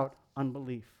shut out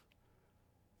unbelief.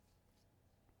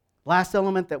 Last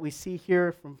element that we see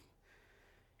here from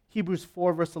Hebrews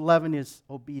 4, verse 11 is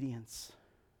obedience.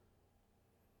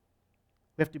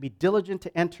 We have to be diligent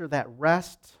to enter that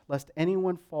rest, lest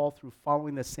anyone fall through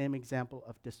following the same example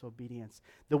of disobedience.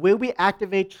 The way we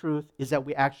activate truth is that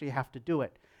we actually have to do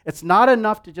it. It's not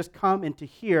enough to just come and to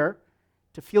hear,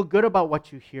 to feel good about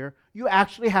what you hear. You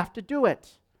actually have to do it.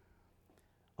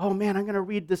 Oh man, I'm going to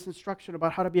read this instruction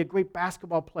about how to be a great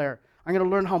basketball player. I'm going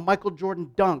to learn how Michael Jordan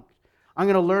dunked. I'm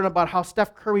going to learn about how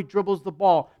Steph Curry dribbles the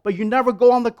ball. But you never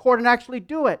go on the court and actually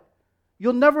do it.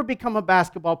 You'll never become a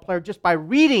basketball player just by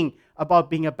reading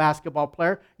about being a basketball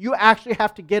player. You actually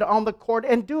have to get on the court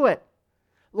and do it.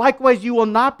 Likewise, you will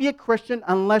not be a Christian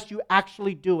unless you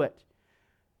actually do it.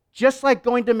 Just like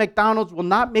going to McDonald's will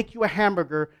not make you a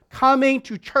hamburger, coming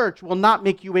to church will not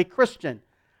make you a Christian.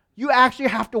 You actually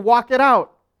have to walk it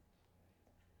out.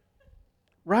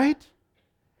 Right?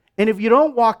 And if you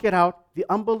don't walk it out, the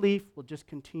unbelief will just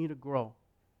continue to grow.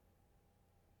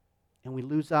 And we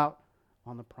lose out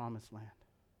on the promised land.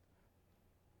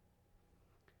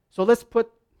 So let's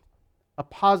put a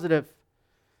positive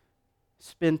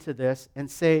spin to this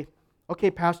and say, okay,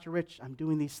 Pastor Rich, I'm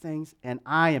doing these things and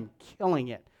I am killing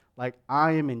it. Like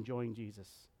I am enjoying Jesus.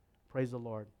 Praise the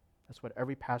Lord. That's what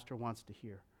every pastor wants to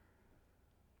hear.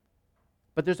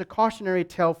 But there's a cautionary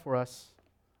tale for us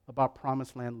about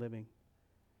promised land living.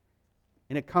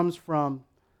 And it comes from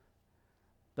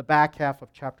the back half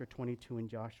of chapter 22 in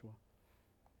Joshua.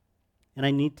 And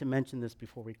I need to mention this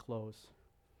before we close.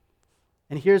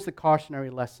 And here's the cautionary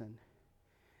lesson.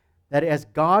 That as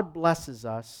God blesses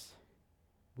us,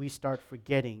 we start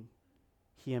forgetting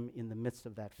Him in the midst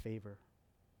of that favor.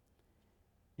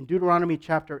 In Deuteronomy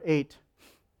chapter 8,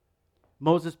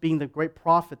 Moses, being the great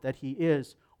prophet that he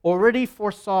is, already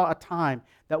foresaw a time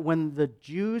that when the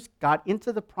Jews got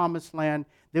into the promised land,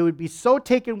 they would be so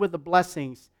taken with the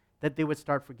blessings that they would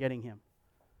start forgetting Him.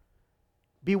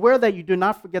 Beware that you do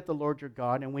not forget the Lord your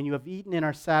God, and when you have eaten and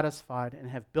are satisfied and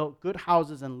have built good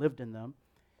houses and lived in them,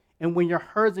 and when your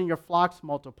herds and your flocks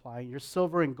multiply, your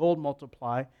silver and gold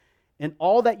multiply, and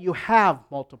all that you have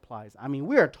multiplies. I mean,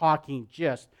 we are talking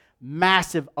just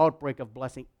massive outbreak of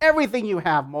blessing. Everything you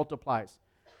have multiplies.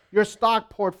 Your stock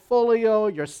portfolio,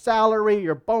 your salary,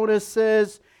 your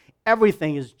bonuses,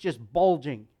 everything is just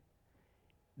bulging.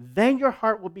 Then your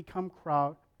heart will become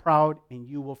proud and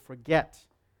you will forget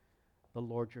the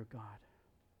Lord your God.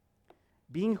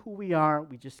 Being who we are,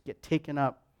 we just get taken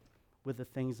up with the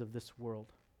things of this world.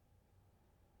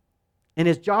 And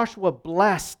as Joshua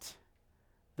blessed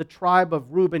the tribe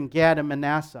of Reuben, Gad, and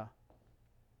Manasseh,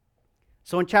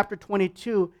 so in chapter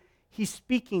 22, he's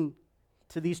speaking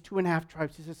to these 2.5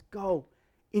 tribes. He says, go,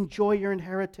 enjoy your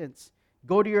inheritance.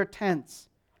 Go to your tents.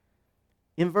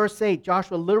 In verse 8,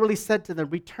 Joshua literally said to them,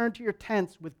 return to your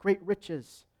tents with great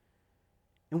riches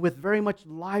and with very much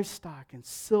livestock and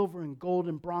silver and gold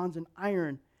and bronze and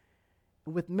iron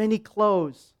and with many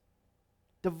clothes.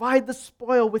 Divide the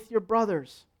spoil with your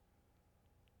brothers.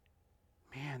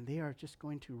 Man, they are just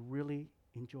going to really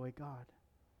enjoy God.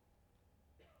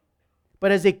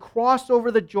 But as they crossed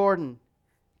over the Jordan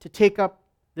to take up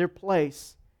their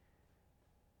place,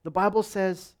 the Bible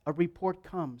says a report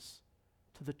comes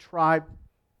to the tribe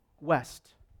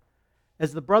west.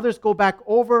 As the brothers go back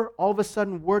over, all of a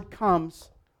sudden word comes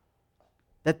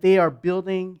that they are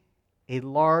building a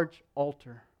large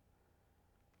altar.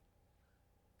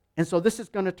 And so this is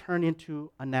going to turn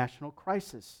into a national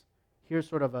crisis. Here's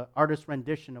sort of an artist's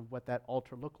rendition of what that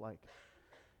altar looked like.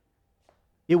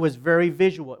 It was very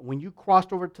visual. When you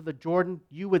crossed over to the Jordan,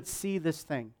 you would see this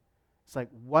thing. It's like,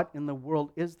 what in the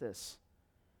world is this?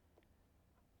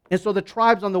 And so the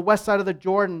tribes on the west side of the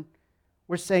Jordan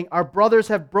were saying, our brothers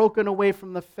have broken away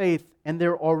from the faith and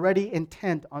they're already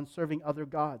intent on serving other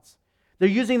gods. They're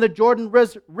using the Jordan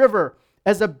River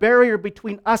as a barrier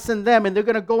between us and them, and they're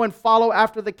going to go and follow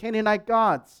after the Canaanite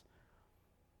gods.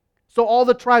 So all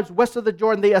the tribes west of the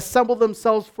Jordan, they assemble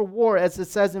themselves for war, as it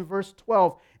says in verse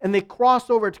 12, and they cross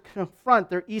over to confront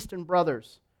their eastern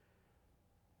brothers.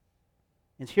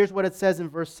 And here's what it says in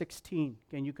verse 16.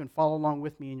 Again, you can follow along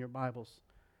with me in your Bibles.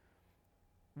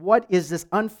 What is this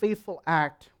unfaithful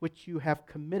act which you have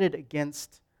committed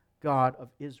against God of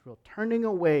Israel, turning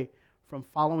away from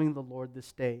following the Lord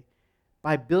this day,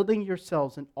 by building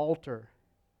yourselves an altar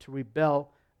to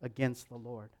rebel against the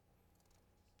Lord?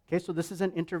 Okay, so this is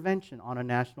an intervention on a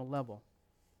national level.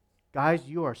 Guys,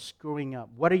 you are screwing up.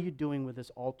 What are you doing with this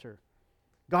altar?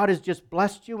 God has just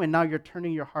blessed you, and now you're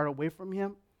turning your heart away from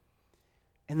Him.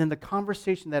 And then the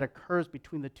conversation that occurs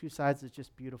between the two sides is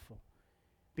just beautiful.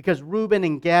 Because Reuben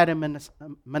and Gad and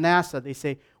Manasseh, they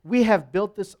say, we have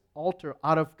built this altar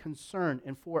out of concern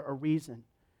and for a reason.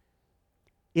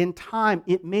 In time,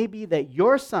 it may be that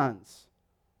your sons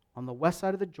on the west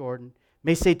side of the Jordan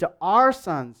may say to our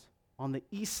sons on the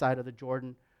east side of the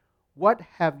Jordan, what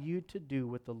have you to do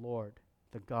with the Lord,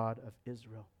 the God of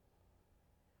Israel?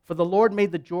 For the Lord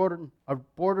made the Jordan a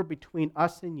border between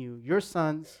us and you. Your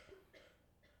sons,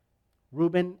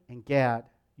 Reuben and Gad,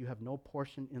 you have no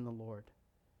portion in the Lord.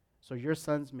 So your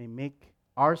sons may make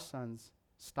our sons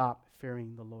stop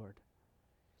fearing the Lord.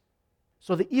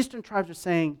 So the eastern tribes are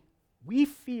saying, we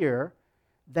fear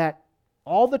that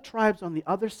all the tribes on the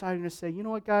other side are going to say, you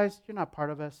know what, guys, you're not part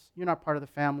of us. You're not part of the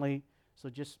family. So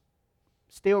just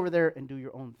stay over there and do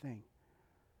your own thing.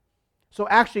 So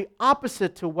actually,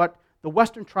 opposite to what the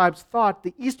western tribes thought,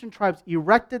 the eastern tribes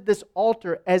erected this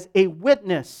altar as a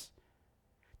witness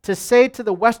to say to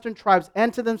the western tribes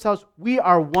and to themselves, we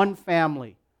are one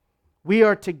family. We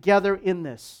are together in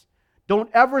this. Don't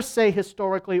ever say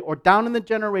historically or down in the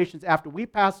generations after we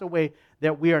pass away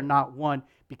that we are not one,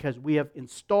 because we have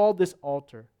installed this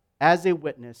altar as a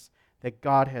witness that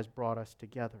God has brought us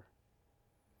together.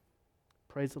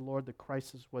 Praise the Lord, the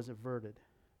crisis was averted.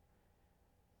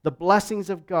 The blessings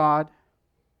of God,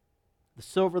 the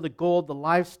silver, the gold, the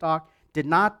livestock, did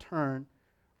not turn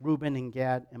Reuben and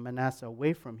Gad and Manasseh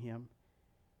away from him.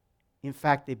 In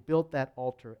fact, they built that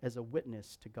altar as a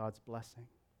witness to God's blessing.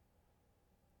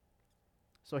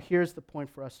 So here's the point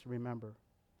for us to remember.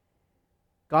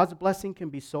 God's blessing can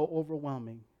be so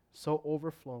overwhelming, so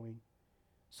overflowing,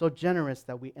 so generous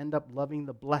that we end up loving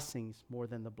the blessings more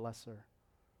than the blesser.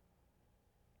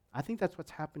 I think that's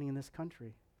what's happening in this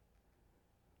country.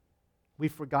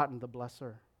 We've forgotten the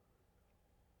blesser.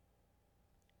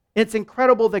 It's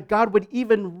incredible that God would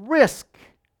even risk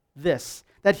this,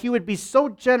 that he would be so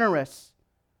generous,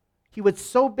 he would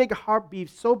be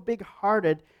so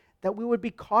big-hearted that we would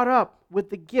be caught up with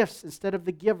the gifts instead of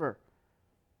the giver.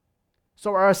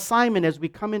 So our assignment as we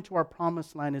come into our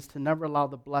promised land is to never allow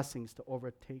the blessings to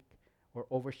overtake or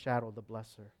overshadow the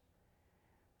blesser.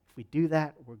 If we do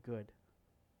that, we're good.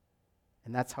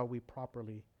 And that's how we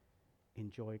properly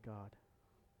enjoy God.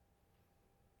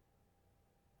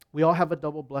 We all have a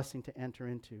double blessing to enter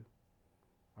into: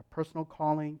 our personal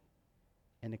calling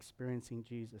and experiencing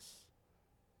Jesus.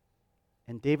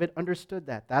 And David understood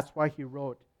that. That's why he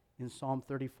wrote in Psalm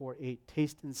 34:8,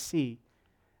 "Taste and see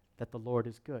that the Lord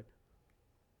is good."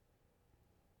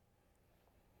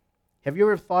 Have you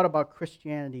ever thought about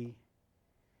Christianity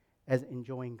as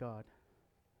enjoying God,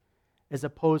 as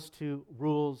opposed to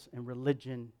rules and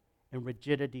religion and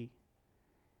rigidity?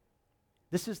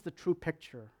 This is the true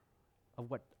picture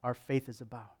of what our faith is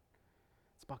about.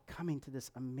 It's about coming to this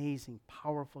amazing,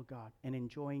 powerful God and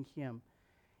enjoying him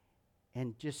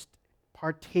and just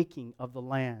partaking of the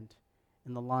land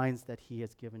and the lines that he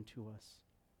has given to us.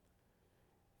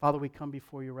 Father, we come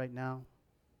before you right now.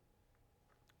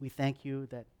 We thank you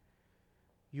that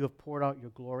you have poured out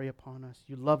your glory upon us.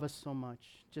 You love us so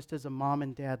much, just as a mom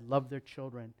and dad love their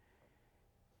children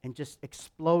and just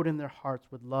explode in their hearts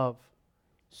with love.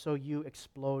 So you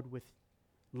explode with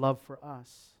love for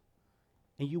us.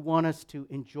 And you want us to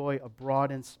enjoy a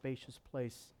broad and spacious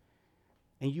place.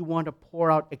 And you want to pour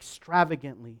out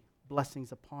extravagantly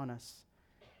blessings upon us.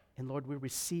 And Lord, we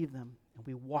receive them and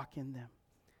we walk in them.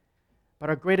 But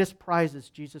our greatest prize is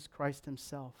Jesus Christ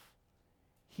himself.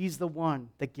 He's the one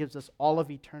that gives us all of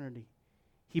eternity.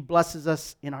 He blesses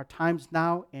us in our times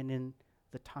now and in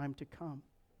the time to come.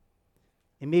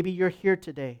 And maybe you're here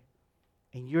today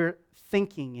and you're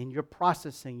thinking and you're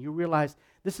processing. You realize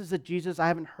this is a Jesus I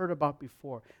haven't heard about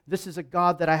before. This is a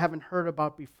God that I haven't heard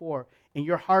about before. And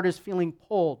your heart is feeling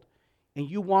pulled and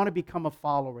you want to become a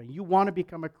follower. You want to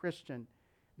become a Christian.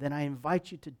 Then I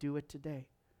invite you to do it today.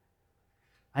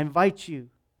 I invite you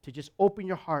to just open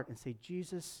your heart and say,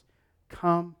 Jesus,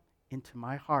 come into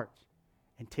my heart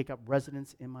and take up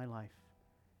residence in my life.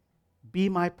 Be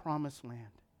my promised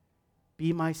land.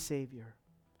 Be my Savior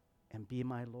and be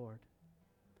my Lord.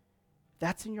 If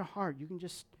that's in your heart, you can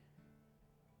just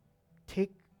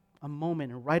take a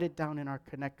moment and write it down in our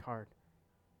Connect card.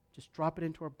 Just drop it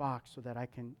into our box so that I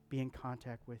can be in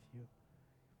contact with you.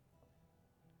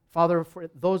 Father, for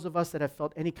those of us that have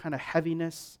felt any kind of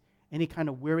heaviness, any kind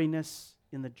of weariness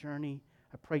in the journey,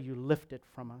 I pray you lift it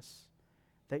from us,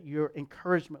 that your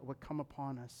encouragement would come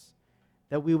upon us,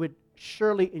 that we would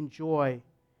surely enjoy,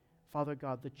 Father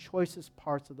God, the choicest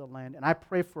parts of the land. And I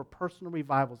pray for personal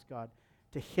revivals, God,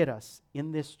 to hit us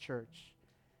in this church.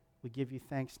 We give you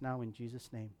thanks now in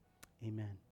Jesus' name.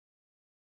 Amen.